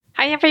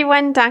Hi,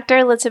 everyone. Dr.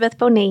 Elizabeth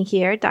Bonet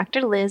here.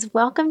 Dr. Liz,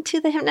 welcome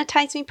to the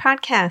Hypnotize Me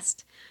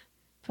podcast.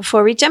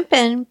 Before we jump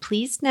in,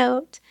 please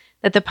note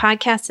that the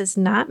podcast is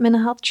not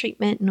mental health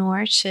treatment,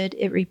 nor should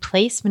it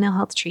replace mental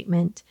health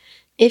treatment.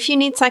 If you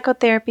need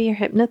psychotherapy or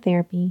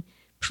hypnotherapy,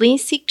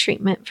 please seek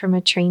treatment from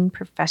a trained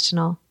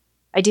professional.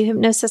 I do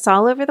hypnosis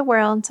all over the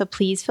world, so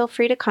please feel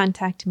free to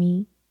contact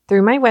me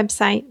through my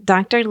website,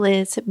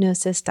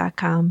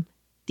 drlizhypnosis.com,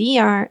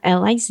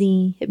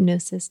 DRLIZ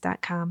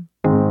hypnosis.com.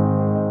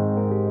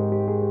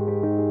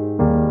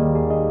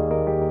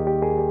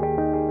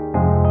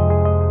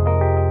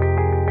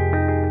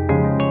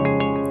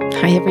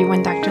 Hi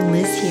everyone, Dr.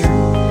 Liz here.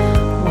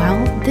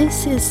 Well,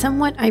 this is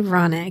somewhat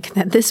ironic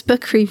that this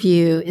book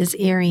review is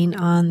airing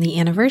on the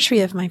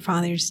anniversary of my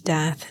father's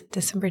death,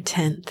 December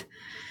 10th.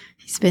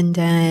 He's been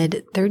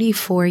dead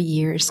 34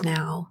 years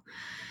now.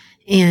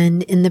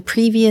 And in the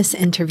previous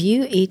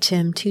interview,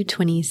 HM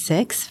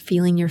 226,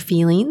 Feeling Your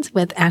Feelings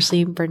with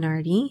Ashley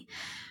Bernardi,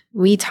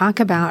 we talk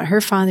about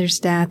her father's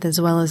death as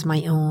well as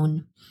my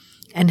own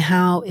and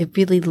how it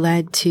really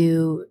led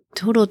to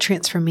total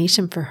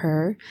transformation for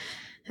her,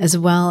 as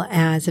well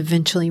as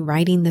eventually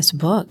writing this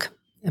book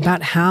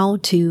about how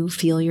to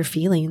feel your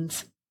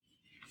feelings.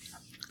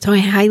 So I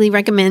highly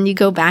recommend you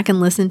go back and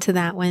listen to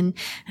that one.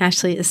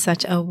 Ashley is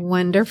such a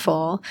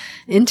wonderful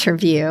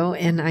interview,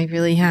 and I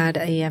really had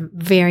a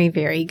very,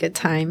 very good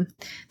time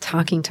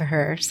talking to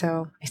her.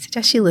 So I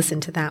suggest you listen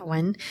to that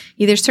one.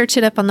 Either search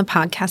it up on the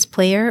podcast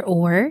player,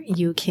 or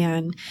you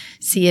can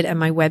see it at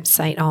my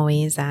website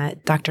always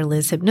at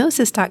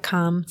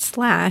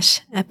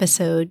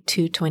drlizhypnosis.com/episode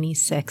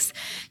 226.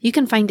 You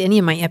can find any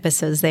of my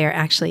episodes there,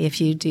 actually,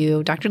 if you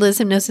do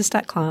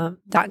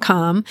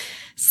drlizhypnosis.com/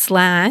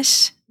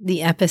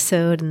 the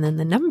episode and then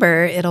the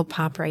number, it'll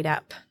pop right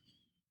up.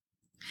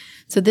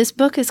 So this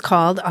book is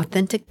called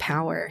Authentic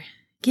Power.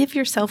 Give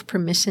yourself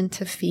permission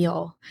to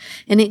feel.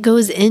 And it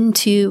goes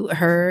into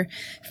her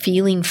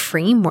feeling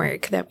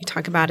framework that we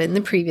talked about in the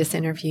previous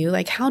interview.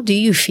 Like, how do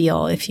you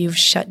feel if you've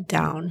shut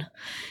down?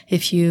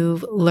 If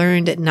you've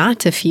learned not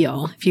to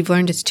feel? If you've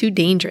learned it's too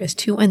dangerous,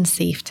 too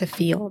unsafe to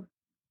feel?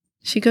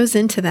 She goes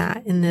into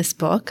that in this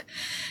book.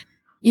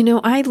 You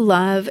know, I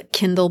love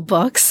Kindle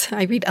books.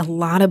 I read a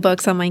lot of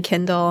books on my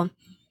Kindle,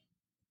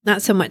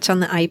 not so much on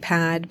the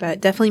iPad,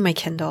 but definitely my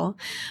Kindle.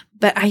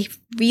 But I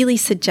really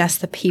suggest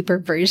the paper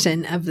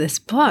version of this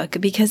book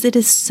because it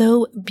is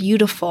so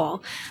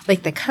beautiful.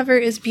 Like, the cover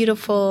is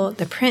beautiful.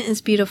 The print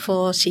is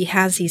beautiful. She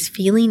has these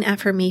feeling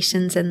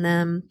affirmations in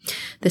them.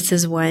 This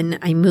is one: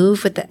 I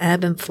move with the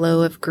ebb and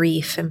flow of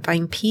grief and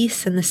find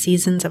peace in the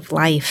seasons of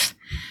life.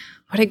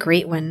 What a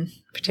great one,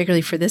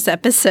 particularly for this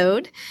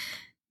episode.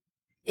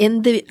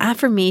 And the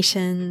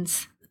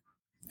affirmations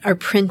are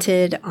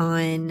printed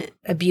on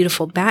a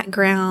beautiful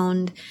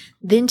background.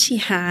 Then she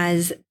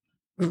has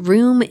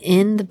room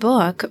in the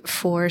book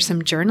for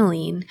some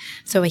journaling.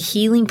 So a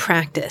healing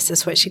practice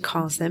is what she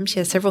calls them. She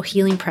has several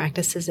healing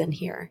practices in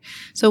here.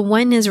 So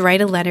one is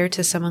write a letter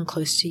to someone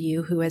close to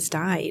you who has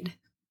died.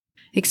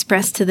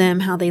 Express to them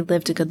how they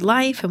lived a good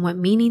life and what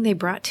meaning they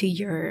brought to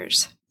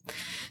yours.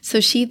 So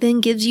she then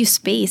gives you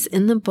space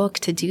in the book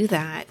to do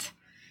that.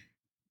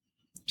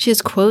 She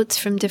has quotes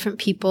from different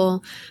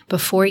people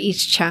before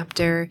each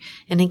chapter.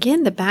 And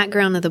again, the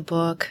background of the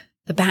book,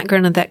 the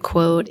background of that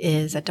quote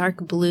is a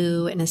dark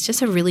blue, and it's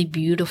just a really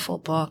beautiful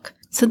book.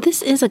 So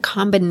this is a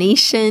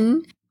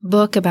combination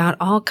book about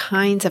all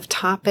kinds of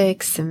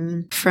topics,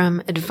 and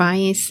from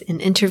advice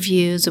and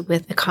interviews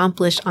with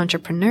accomplished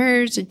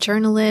entrepreneurs,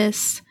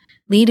 journalists,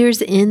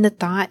 leaders in the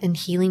thought and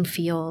healing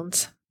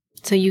fields.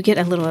 So you get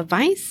a little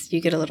advice,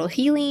 you get a little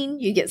healing,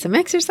 you get some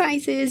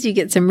exercises, you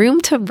get some room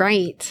to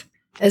write.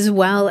 As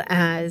well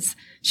as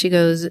she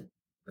goes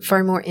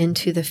far more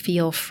into the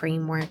feel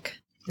framework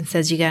and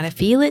says you got to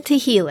feel it to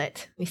heal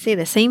it. We say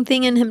the same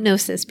thing in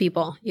hypnosis,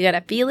 people. You got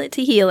to feel it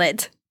to heal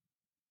it.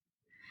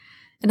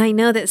 And I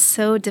know that's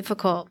so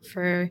difficult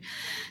for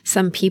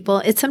some people.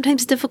 It's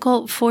sometimes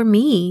difficult for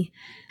me.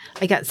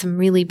 I got some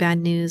really bad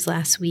news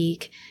last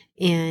week.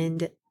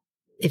 And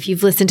if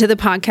you've listened to the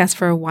podcast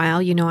for a while,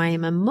 you know I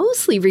am a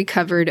mostly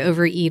recovered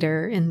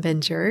overeater and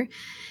binger.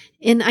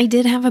 And I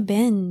did have a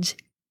binge,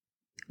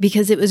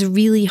 because it was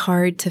really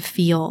hard to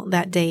feel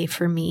that day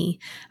for me.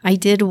 I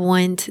did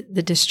want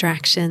the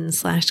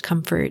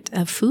distraction/comfort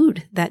of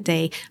food that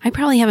day. I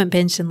probably haven't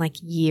binged in like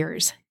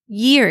years.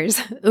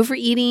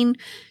 Overeating,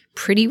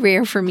 pretty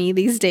rare for me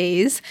these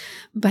days,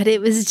 but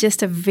it was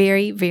just a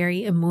very,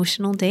 very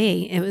emotional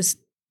day. It was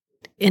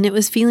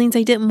feelings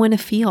I didn't want to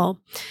feel.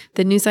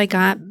 The news I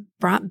got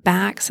brought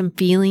back some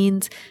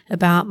feelings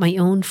about my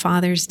own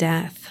father's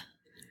death.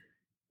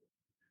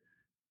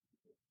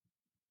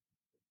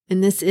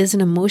 And this is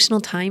an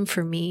emotional time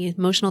for me,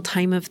 emotional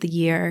time of the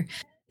year.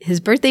 His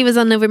birthday was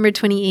on November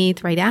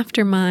 28th, right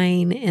after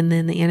mine. And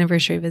then the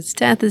anniversary of his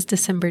death is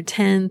December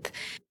 10th.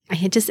 I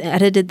had just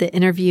edited the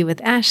interview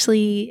with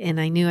Ashley, and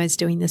I knew I was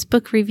doing this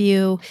book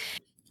review.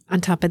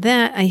 On top of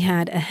that, I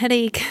had a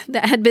headache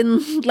that had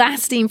been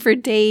lasting for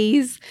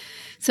days.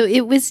 So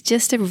it was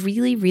just a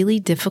really, really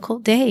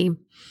difficult day.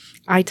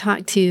 I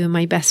talked to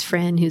my best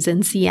friend who's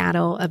in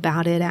Seattle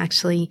about it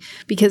actually,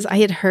 because I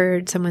had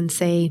heard someone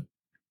say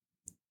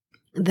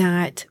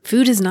that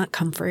food is not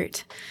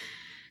comfort.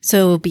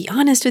 So be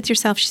honest with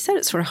yourself. She said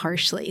it sort of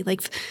harshly,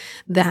 like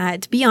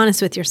that be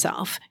honest with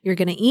yourself. You're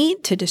going to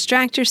eat to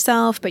distract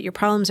yourself, but your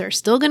problems are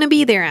still going to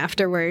be there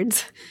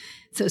afterwards.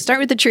 So start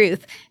with the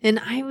truth. And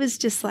I was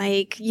just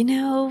like,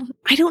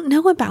 I don't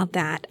know about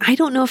that. I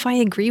don't know if I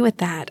agree with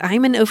that.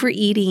 I'm an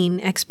overeating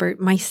expert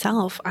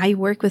myself. I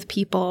work with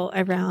people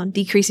around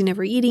decreasing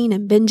overeating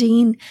and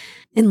binging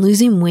and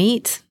losing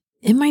weight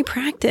in my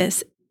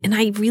practice. And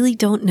I really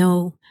don't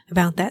know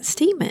about that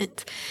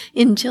statement.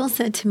 And Jill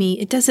said to me,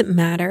 it doesn't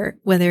matter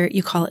whether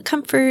you call it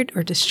comfort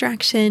or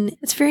distraction.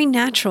 It's very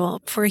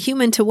natural for a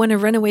human to want to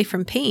run away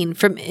from pain,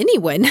 from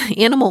anyone,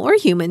 animal or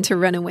human, to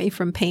run away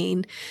from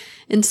pain.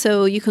 And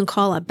so you can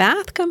call a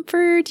bath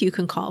comfort, you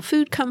can call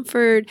food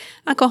comfort,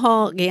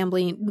 alcohol,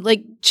 gambling,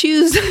 like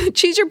choose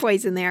your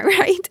poison there,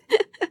 right?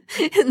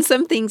 And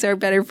some things are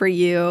better for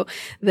you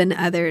than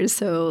others.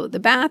 So the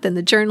bath and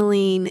the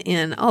journaling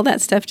and all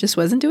that stuff just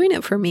wasn't doing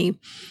it for me.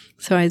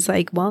 So I was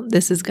like, well,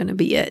 this is going to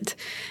be it.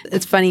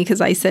 It's funny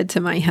because I said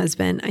to my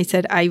husband, I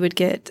said I would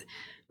get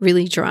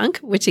really drunk,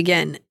 which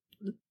again,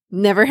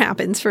 never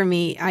happens for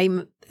me.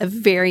 I'm a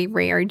very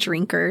rare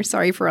drinker.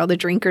 Sorry for all the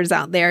drinkers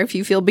out there if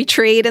you feel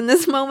betrayed in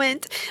this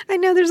moment. I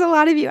know there's a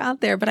lot of you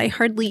out there, but I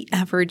hardly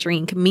ever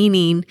drink,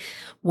 meaning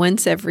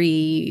once a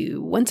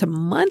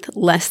month,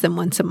 less than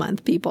once a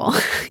month, people.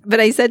 But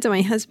I said to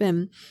my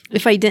husband,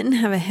 if I didn't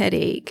have a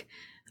headache,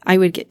 I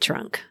would get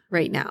drunk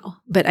right now.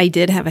 But I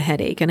did have a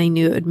headache and I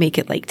knew it would make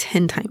it like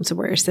 10 times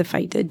worse if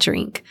I did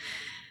drink.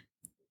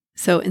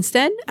 So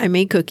instead, I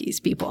made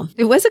cookies, people.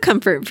 It was a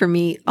comfort for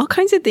me. All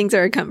kinds of things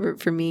are a comfort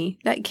for me.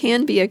 That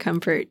can be a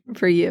comfort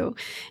for you.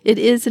 It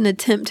is an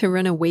attempt to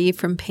run away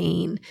from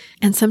pain.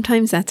 And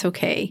sometimes that's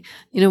okay.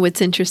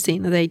 What's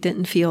interesting that I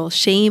didn't feel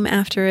shame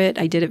after it.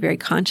 I did it very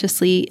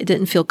consciously. It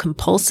didn't feel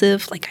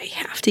compulsive, like I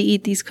have to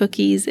eat these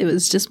cookies. It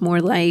was just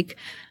more like,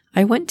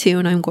 I want to,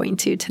 and I'm going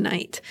to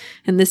tonight.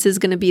 And this is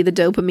going to be the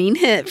dopamine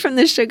hit from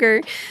the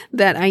sugar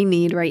that I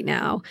need right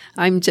now.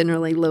 I'm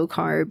generally low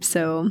carb,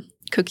 so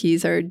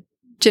cookies are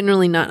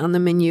generally not on the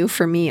menu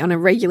for me on a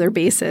regular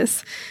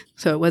basis.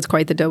 So it was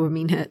quite the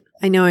dopamine hit.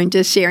 I know I'm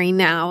just sharing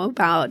now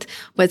about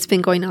what's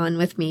been going on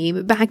with me,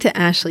 but back to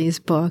Ashley's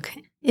book.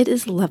 It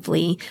is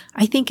lovely.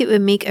 I think it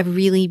would make a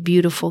really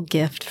beautiful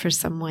gift for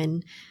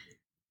someone.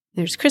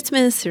 There's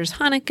Christmas, there's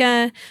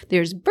Hanukkah,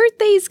 there's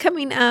birthdays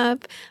coming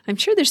up. I'm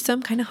sure there's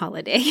some kind of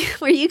holiday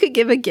where you could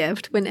give a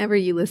gift whenever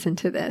you listen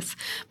to this.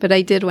 But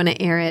I did want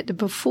to air it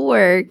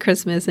before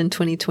Christmas in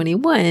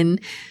 2021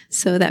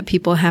 so that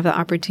people have the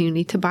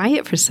opportunity to buy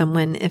it for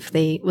someone if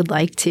they would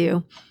like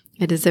to.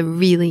 It is a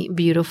really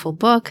beautiful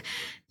book,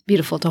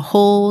 beautiful to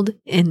hold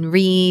and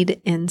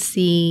read and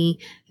see,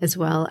 as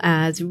well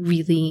as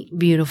really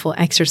beautiful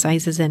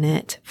exercises in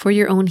it for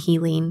your own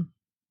healing.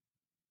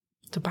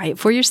 To buy it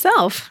for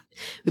yourself.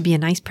 It would be a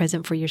nice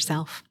present for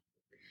yourself.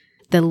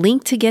 The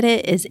link to get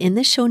it is in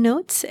the show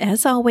notes,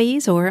 as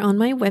always, or on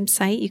my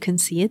website. You can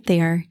see it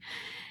there.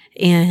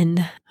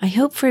 And I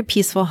hope for a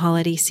peaceful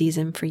holiday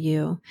season for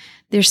you.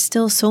 There's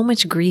still so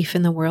much grief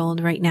in the world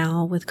right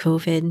now with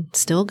COVID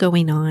still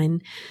going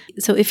on.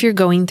 So if you're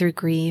going through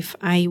grief,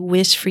 I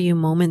wish for you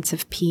moments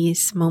of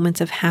peace,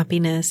 moments of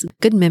happiness,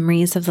 good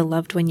memories of the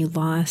loved one you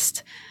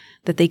lost,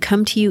 that they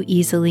come to you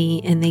easily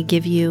and they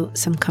give you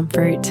some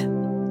comfort.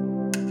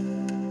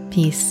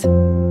 Peace.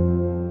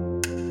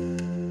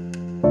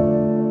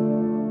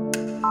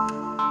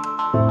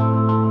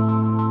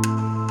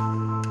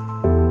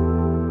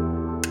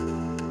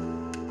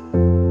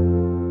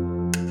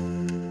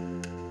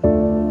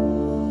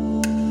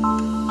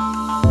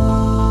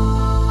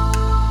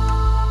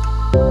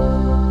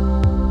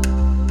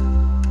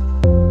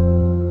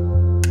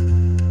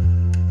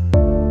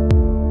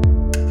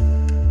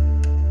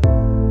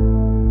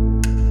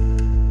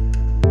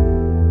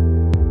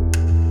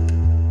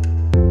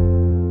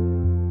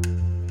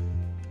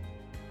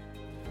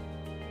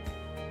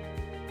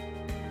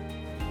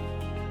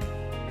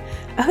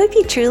 I hope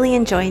you truly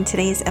enjoyed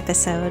today's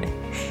episode.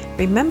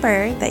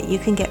 Remember that you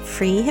can get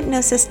free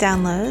hypnosis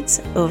downloads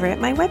over at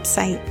my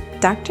website,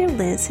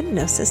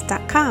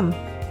 drlizhypnosis.com,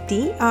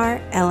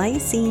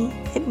 DRLIZ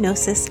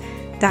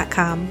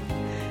hypnosis.com.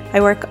 I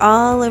work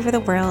all over the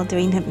world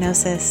doing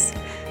hypnosis.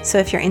 So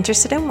if you're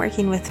interested in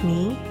working with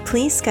me,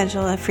 please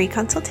schedule a free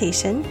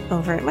consultation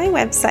over at my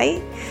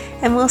website,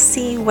 and we'll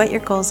see what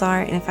your goals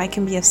are and if I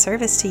can be of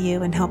service to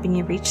you in helping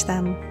you reach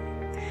them.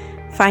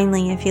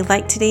 Finally, if you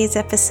liked today's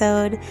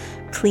episode,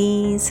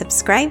 please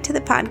subscribe to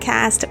the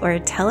podcast or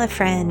tell a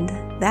friend.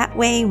 That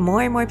way,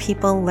 more and more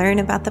people learn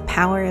about the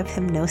power of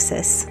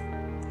hypnosis.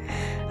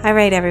 All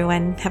right,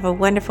 everyone, have a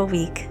wonderful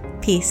week.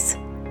 Peace.